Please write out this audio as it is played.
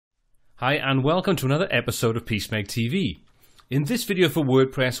Hi and welcome to another episode of Peacemake TV. In this video for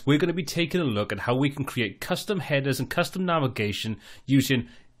WordPress, we're going to be taking a look at how we can create custom headers and custom navigation using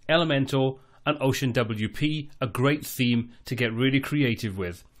Elementor and OceanWP, a great theme to get really creative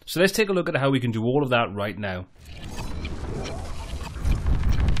with. So let's take a look at how we can do all of that right now.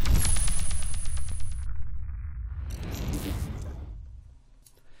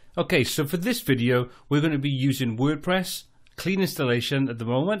 Okay, so for this video, we're going to be using WordPress, clean installation at the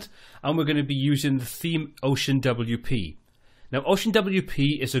moment, and we're going to be using the theme OceanWP. Now,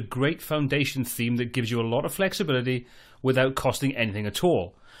 OceanWP is a great foundation theme that gives you a lot of flexibility without costing anything at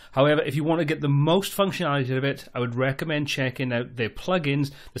all. However, if you want to get the most functionality out of it, I would recommend checking out their plugins.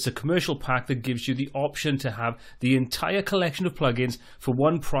 It's a commercial pack that gives you the option to have the entire collection of plugins for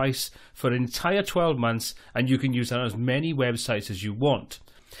one price for an entire 12 months, and you can use that on as many websites as you want.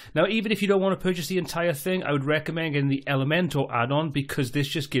 Now, even if you don't want to purchase the entire thing, I would recommend getting the Elementor add-on because this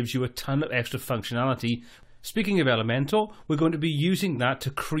just gives you a ton of extra functionality. Speaking of Elementor, we're going to be using that to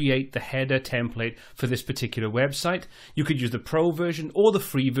create the header template for this particular website. You could use the pro version or the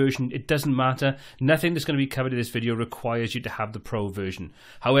free version, it doesn't matter. Nothing that's going to be covered in this video requires you to have the pro version.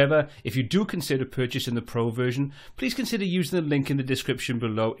 However, if you do consider purchasing the pro version, please consider using the link in the description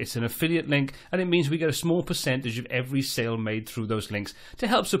below. It's an affiliate link and it means we get a small percentage of every sale made through those links to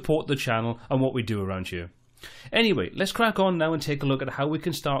help support the channel and what we do around here. Anyway, let's crack on now and take a look at how we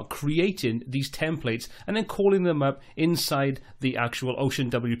can start creating these templates and then calling them up inside the actual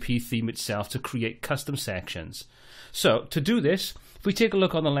OceanWP theme itself to create custom sections. So to do this, if we take a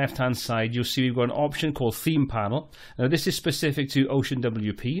look on the left hand side, you'll see we've got an option called Theme Panel. Now this is specific to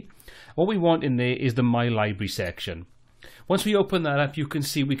OceanWP. What we want in there is the My Library section. Once we open that up, you can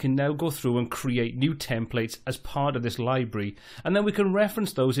see we can now go through and create new templates as part of this library, and then we can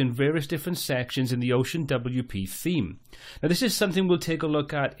reference those in various different sections in the OceanWP theme. Now this is something we'll take a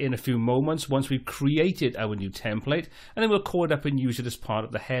look at in a few moments once we've created our new template, and then we'll call it up and use it as part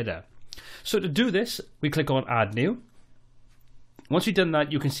of the header. So to do this, we click on Add New. Once we've done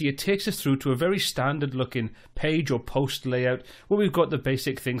that, you can see it takes us through to a very standard looking page or post layout where we've got the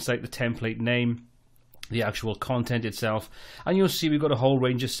basic things like the template name, the actual content itself, and you'll see we've got a whole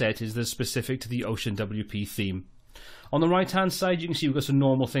range of settings that are specific to the OceanWP theme. On the right hand side, you can see we've got some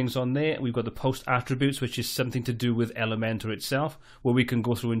normal things on there. We've got the post attributes, which is something to do with Elementor itself, where we can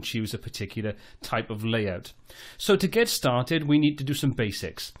go through and choose a particular type of layout. So to get started, we need to do some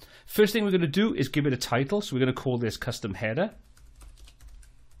basics. First thing we're going to do is give it a title, so we're going to call this custom header.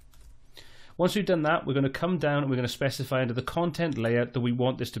 Once we've done that, we're going to come down and we're going to specify under the content layout that we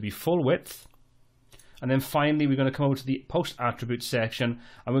want this to be full width. And then finally, we're going to come over to the post attributes section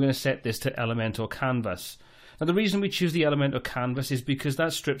and we're going to set this to Elementor Canvas. Now, the reason we choose the Elementor Canvas is because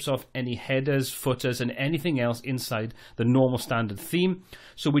that strips off any headers, footers, and anything else inside the normal standard theme.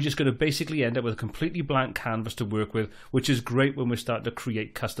 So we're just going to basically end up with a completely blank canvas to work with, which is great when we start to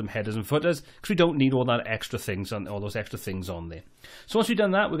create custom headers and footers because we don't need all those extra things on there. So once we've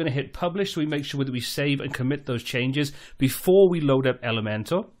done that, we're going to hit publish so we make sure that we save and commit those changes before we load up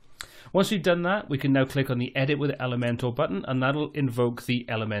Elementor. Once we've done that, we can now click on the Edit with Elementor button and that'll invoke the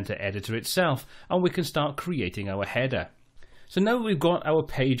Elementor editor itself and we can start creating our header. So now that we've got our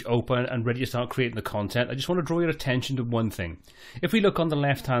page open and ready to start creating the content, I just want to draw your attention to one thing. If we look on the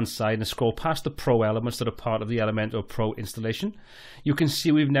left hand side and scroll past the Pro elements that are part of the Elementor Pro installation, you can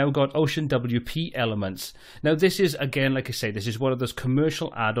see we've now got OceanWP elements. Now this is, again, like I say, this is one of those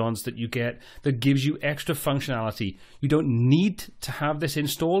commercial add-ons that you get that gives you extra functionality. You don't need to have this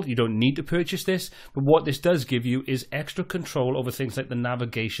installed, you don't need to purchase this, but what this does give you is extra control over things like the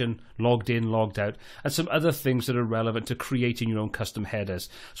navigation, logged in, logged out, and some other things that are relevant to creating your own custom headers.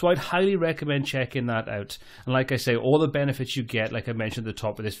 So I'd highly recommend checking that out. And like I say, all the benefits you get, like I mentioned at the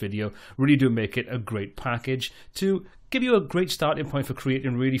top of this video, really do make it a great package to give you a great starting point for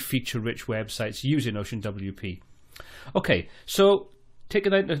creating really feature-rich websites using OceanWP. Okay, so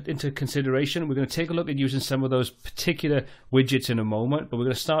taking that into consideration, we're going to take a look at using some of those particular widgets in a moment, but we're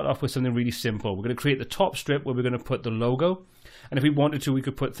going to start off with something really simple. We're going to create the top strip where we're going to put the logo. And if we wanted to, we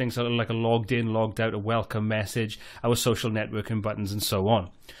could put things like a logged in, logged out, a welcome message, our social networking buttons, and so on.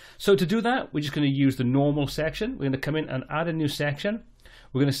 So to do that, we're just going to use the normal section. We're going to come in and add a new section.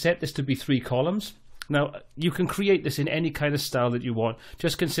 We're going to set this to be 3 columns. Now, you can create this in any kind of style that you want.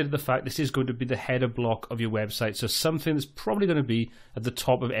 Just consider the fact this is going to be the header block of your website. So something that's probably going to be at the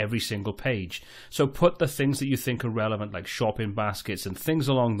top of every single page. So put the things that you think are relevant, like shopping baskets and things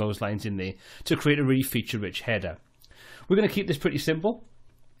along those lines in there to create a really feature-rich header. We're going to keep this pretty simple.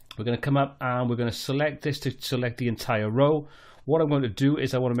 We're going to come up and we're going to select this to select the entire row. What I'm going to do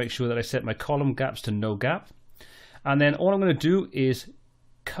is I want to make sure that I set my column gaps to no gap. And then all I'm going to do is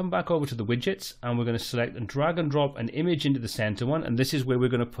come back over to the widgets, and we're going to select and drag and drop an image into the center one, and this is where we're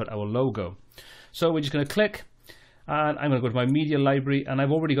going to put our logo. So we're just going to click, and I'm going to go to my media library, and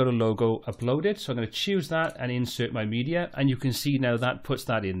I've already got a logo uploaded, so I'm going to choose that and insert my media, and you can see now that puts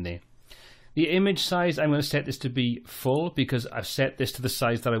that in there. The image size, I'm going to set this to be full because I've set this to the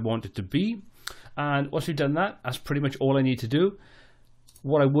size that I want it to be. And once we've done that, that's pretty much all I need to do.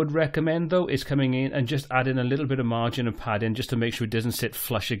 What I would recommend though is coming in and just adding a little bit of margin and padding just to make sure it doesn't sit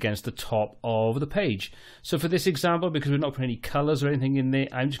flush against the top of the page. So for this example, because we're not putting any colors or anything in there,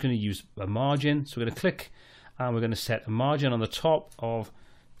 I'm just going to use a margin. So we're going to click and we're going to set a margin on the top of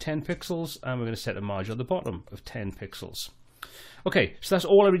 10 pixels and we're going to set a margin on the bottom of 10 pixels. Okay, so that's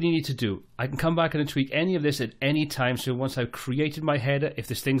all I really need to do. I can come back and tweak any of this at any time. So once I've created my header, if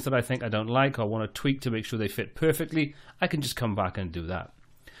there's things that I think I don't like or want to tweak to make sure they fit perfectly, I can just come back and do that.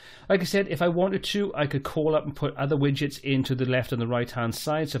 Like I said, if I wanted to, I could call up and put other widgets into the left and the right hand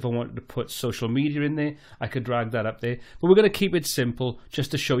side. So if I wanted to put social media in there, I could drag that up there. But we're going to keep it simple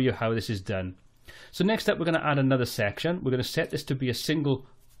just to show you how this is done. So next up, we're going to add another section. We're going to set this to be a single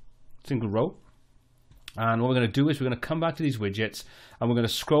row. And what we're going to do is we're going to come back to these widgets and we're going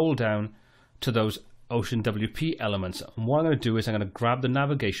to scroll down to those OceanWP elements. And what I'm going to do is I'm going to grab the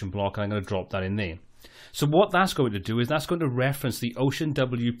navigation block and I'm going to drop that in there. So what that's going to do is that's going to reference the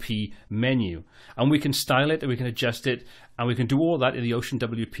OceanWP menu. And we can style it and we can adjust it and we can do all that in the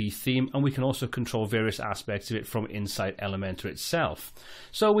OceanWP theme, and we can also control various aspects of it from inside Elementor itself.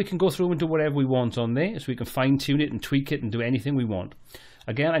 So we can go through and do whatever we want on there. So we can fine tune it and tweak it and do anything we want.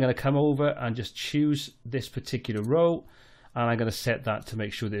 Again, I'm going to come over and just choose this particular row and I'm going to set that to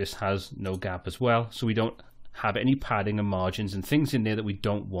make sure that this has no gap as well, so we don't have any padding and margins and things in there that we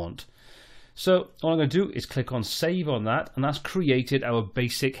don't want. So all I'm going to do is click on save on that, and that's created our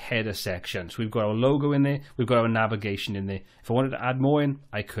basic header section. So we've got our logo in there, we've got our navigation in there. If I wanted to add more in,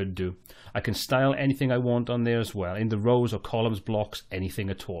 I could do. I can style anything I want on there as well, in the rows or columns, blocks,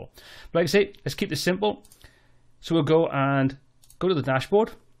 anything at all. But like I say, let's keep this simple. So we'll go to the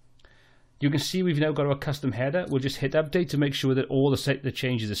dashboard. You can see we've now got our custom header. We'll just hit update to make sure that all the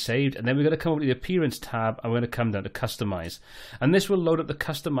changes are saved, and then we're going to come over to the appearance tab and we're going to come down to customize, and this will load up the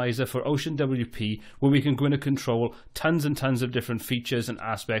customizer for OceanWP, where we can go in and control tons and tons of different features and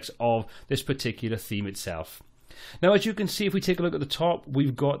aspects of this particular theme itself. Now, as you can see, if we take a look at the top,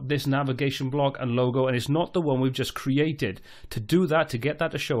 we've got this navigation block and logo, and it's not the one we've just created. To do that, to get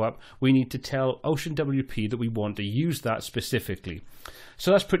that to show up, we need to tell OceanWP that we want to use that specifically. So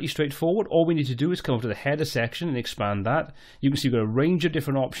that's pretty straightforward. All we need to do is come over to the header section and expand that. You can see we've got a range of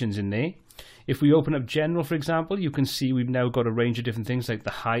different options in there. If we open up general, for example, you can see we've now got a range of different things like the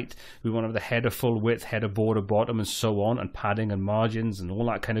height. We want to have the header full width, header border bottom, and so on, and padding and margins and all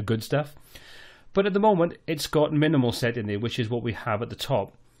that kind of good stuff. But at the moment, it's got minimal set in there, which is what we have at the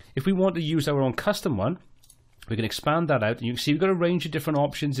top. If we want to use our own custom one, we can expand that out, and you can see we've got a range of different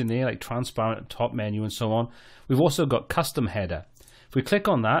options in there, like transparent, top menu, and so on. We've also got custom header. If we click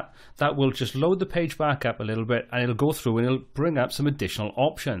on that, that will just load the page back up a little bit, and it'll go through and it'll bring up some additional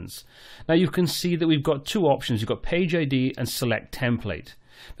options. Now you can see that we've got two options. You've got page ID and select template.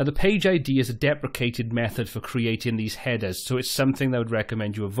 Now the page ID is a deprecated method for creating these headers, so it's something that I would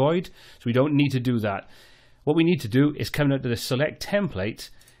recommend you avoid, so we don't need to do that. What we need to do is come out to the select template,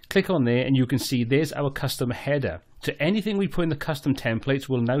 click on there, and you can see there's our custom header. So anything we put in the custom templates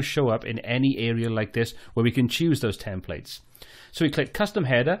will now show up in any area like this where we can choose those templates. So we click custom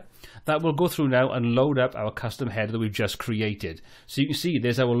header. That will go through now and load up our custom header that we've just created. So you can see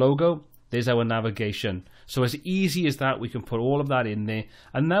there's our logo, there's our navigation. So as easy as that, we can put all of that in there.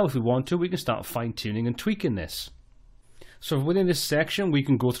 And now if we want to, we can start fine tuning and tweaking this. So within this section, we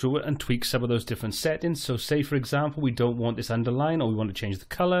can go through it and tweak some of those different settings. So say, for example, we don't want this underline, or we want to change the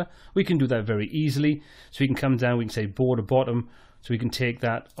color. We can do that very easily. So we can come down, we can say border bottom. So we can take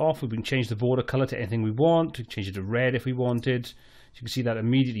that off. We can change the border color to anything we want. We can change it to red if we wanted. So you can see that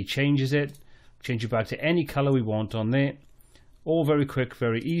immediately changes it. Change it back to any color we want on there. All very quick,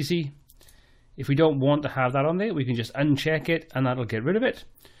 very easy. If we don't want to have that on there, we can just uncheck it and that'll get rid of it.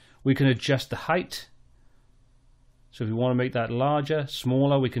 We can adjust the height. So if we want to make that larger,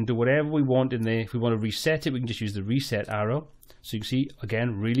 smaller, we can do whatever we want in there. If we want to reset it, we can just use the reset arrow. So you can see,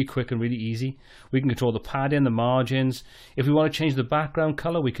 again, really quick and really easy. We can control the padding, the margins. If we want to change the background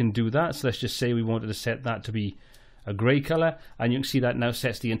color, we can do that. So let's just say we wanted to set that to be a gray color, and you can see that now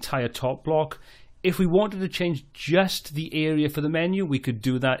sets the entire top block. If we wanted to change just the area for the menu, we could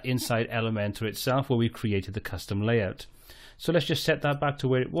do that inside Elementor itself, where we've created the custom layout. So let's just set that back to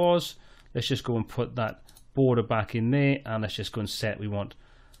where it was. Let's just go and put that border back in there, and let's just go and set, we want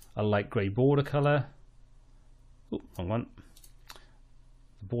a light gray border color. Oh, wrong one.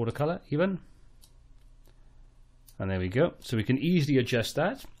 the border color even. And there we go. So we can easily adjust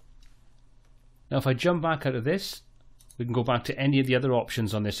that. Now if I jump back out of this, we can go back to any of the other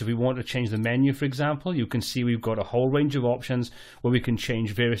options on this. If we want to change the menu, for example, you can see we've got a whole range of options where we can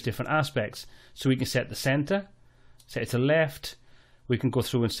change various different aspects. So we can set the center, set it to left. We can go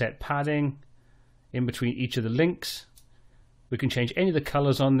through and set padding in between each of the links. We can change any of the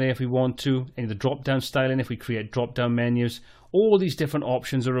colors on there if we want to, any of the drop-down styling if we create drop-down menus. All these different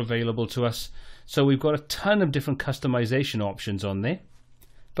options are available to us. So we've got a ton of different customization options on there.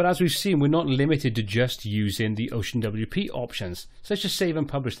 But as we've seen, we're not limited to just using the OceanWP options. So let's just save and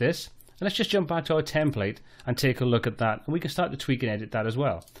publish this. And let's just jump back to our template and take a look at that. And we can start to tweak and edit that as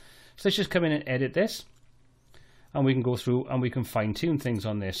well. So let's just come in and edit this. And we can go through and we can fine tune things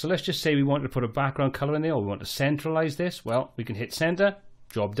on this. So let's just say we want to put a background color in there, or we want to centralize this. Well, we can hit center,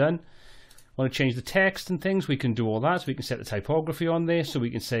 job done. Want to change the text and things, we can do all that. So we can set the typography on there. So we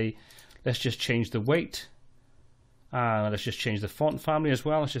can say, let's just change the weight. Let's just change the font family as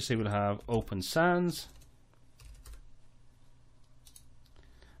well. Let's just say we'll have Open Sans.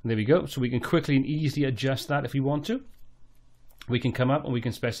 And there we go. So we can quickly and easily adjust that if we want to. We can come up and we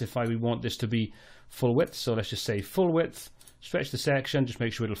can specify we want this to be full width. So let's just say full width, stretch the section, just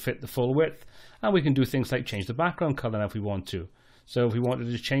make sure it'll fit the full width. And we can do things like change the background color now if we want to. So if we wanted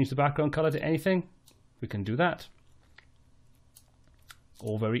to just change the background color to anything, we can do that.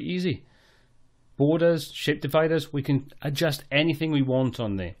 All very easy. Borders, shape dividers, we can adjust anything we want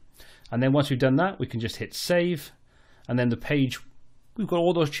on there. And then once we've done that, we can just hit save. And then the page, we've got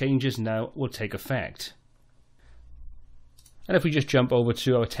all those changes now will take effect. And if we just jump over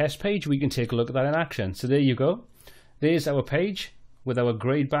to our test page, we can take a look at that in action. So there you go. There's our page with our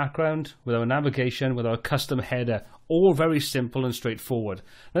grade background, with our navigation, with our custom header, all very simple and straightforward.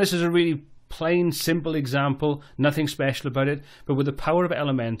 Now this is a really plain, simple example, nothing special about it, but with the power of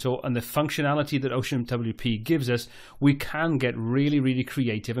Elementor and the functionality that OceanWP gives us, we can get really, really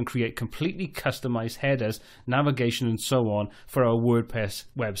creative and create completely customized headers, navigation and so on for our WordPress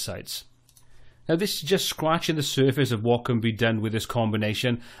websites. Now this is just scratching the surface of what can be done with this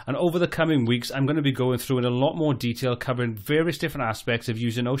combination, and over the coming weeks I'm going to be going through in a lot more detail covering various different aspects of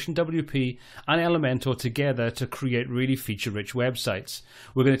using OceanWP and Elementor together to create really feature-rich websites.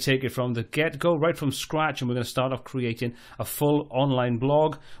 We're going to take it from the get-go, right from scratch, and we're going to start off creating a full online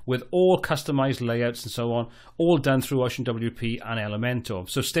blog with all customized layouts and so on, all done through OceanWP and Elementor.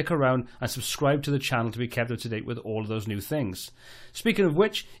 So stick around and subscribe to the channel to be kept up to date with all of those new things. Speaking of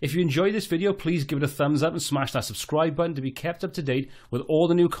which, if you enjoyed this video, please give it a thumbs up and smash that subscribe button to be kept up to date with all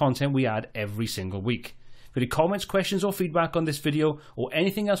the new content we add every single week. If you have any comments, questions or feedback on this video or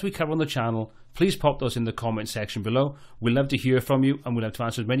anything else we cover on the channel, please pop those in the comment section below. We'd love to hear from you and we'd love to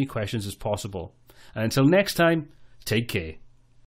answer as many questions as possible. And until next time, take care.